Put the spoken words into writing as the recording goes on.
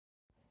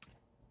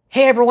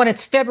Hey everyone,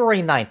 it's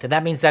February 9th, and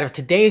that means that if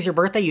today is your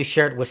birthday, you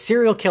share it with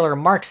serial killer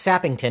Marc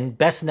Sappington,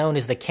 best known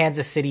as the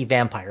Kansas City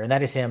Vampire, and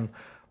that is him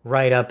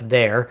right up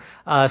there.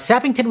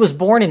 Sappington was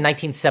born in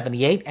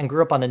 1978 and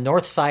grew up on the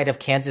north side of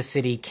Kansas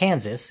City,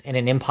 Kansas, in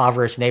an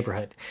impoverished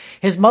neighborhood.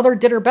 His mother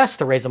did her best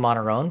to raise him on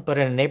her own, but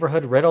in a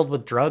neighborhood riddled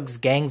with drugs,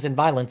 gangs, and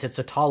violence, it's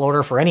a tall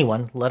order for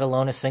anyone, let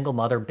alone a single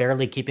mother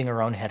barely keeping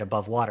her own head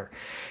above water.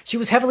 She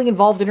was heavily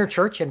involved in her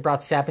church and brought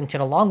Sappington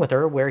along with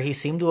her, where he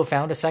seemed to have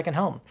found a second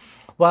home.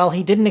 While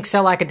he didn't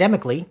excel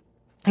academically,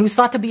 he was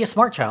thought to be a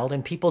smart child,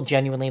 and people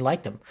genuinely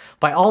liked him.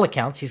 By all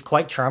accounts, he's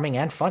quite charming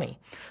and funny.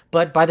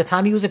 But by the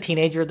time he was a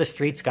teenager, the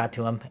streets got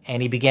to him,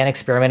 and he began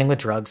experimenting with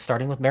drugs,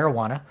 starting with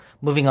marijuana,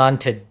 moving on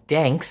to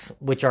danks,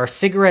 which are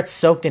cigarettes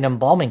soaked in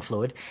embalming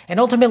fluid,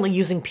 and ultimately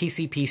using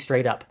PCP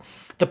straight up.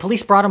 The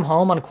police brought him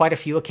home on quite a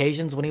few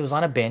occasions when he was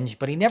on a binge,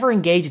 but he never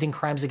engaged in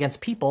crimes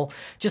against people,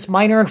 just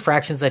minor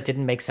infractions that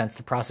didn't make sense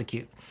to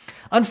prosecute.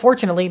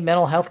 Unfortunately,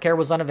 mental health care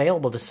was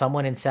unavailable to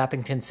someone in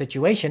Sappington's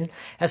situation.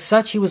 As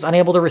such, he was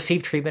unable to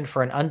receive treatment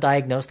for an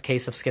undiagnosed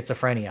case of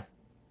schizophrenia.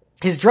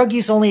 His drug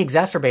use only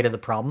exacerbated the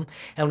problem,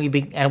 and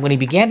when he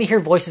began to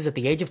hear voices at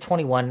the age of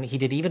 21, he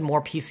did even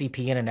more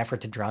PCP in an effort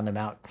to drown them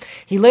out.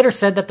 He later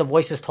said that the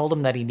voices told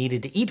him that he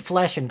needed to eat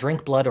flesh and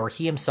drink blood or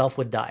he himself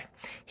would die.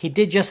 He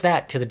did just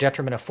that, to the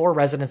detriment of 4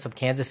 residents of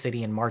Kansas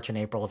City in March and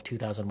April of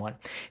 2001.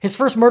 His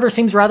first murder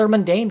seems rather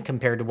mundane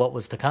compared to what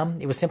was to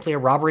come. It was simply a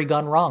robbery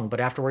gone wrong, but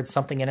afterwards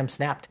something in him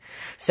snapped.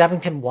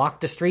 Sappington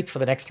walked the streets for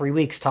the next 3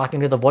 weeks, talking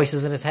to the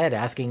voices in his head,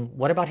 asking,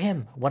 what about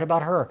him? What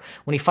about her?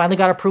 When he finally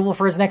got approval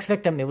for his next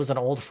victim, it was an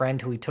old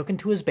friend who he took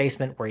into his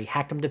basement, where he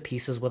hacked him to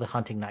pieces with a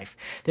hunting knife.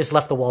 This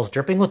left the walls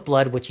dripping with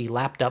blood, which he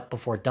lapped up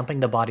before dumping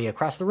the body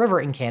across the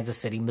river in Kansas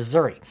City,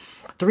 Missouri.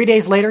 3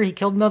 days later, he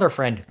killed another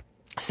friend,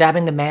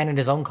 stabbing the man in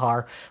his own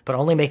car, but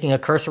only making a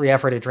cursory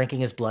effort at drinking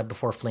his blood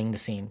before fleeing the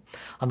scene.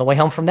 On the way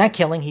home from that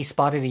killing, he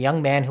spotted a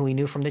young man who he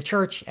knew from the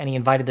church, and he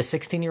invited the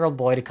 16-year-old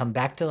boy to come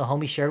back to the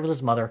home he shared with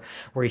his mother,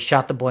 where he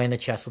shot the boy in the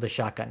chest with a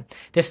shotgun.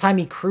 This time,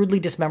 he crudely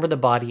dismembered the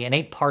body and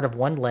ate part of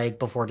one leg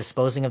before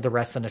disposing of the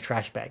rest in a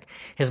trash bag.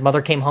 His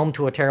mother came home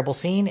to a terrible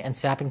scene, and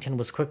Sappington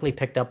was quickly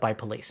picked up by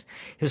police.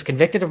 He was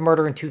convicted of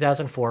murder in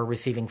 2004,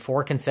 receiving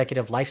 4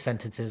 consecutive life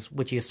sentences,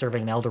 which he is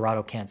serving in El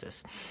Dorado,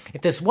 Kansas.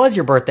 If this was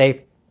your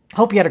birthday,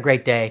 hope you had a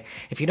great day.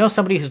 If you know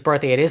somebody whose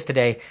birthday it is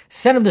today,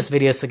 send them this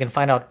video so they can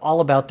find out all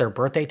about their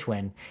birthday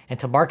twin. And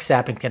to Marc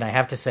Sappington, I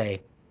have to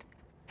say,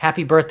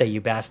 happy birthday,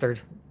 you bastard.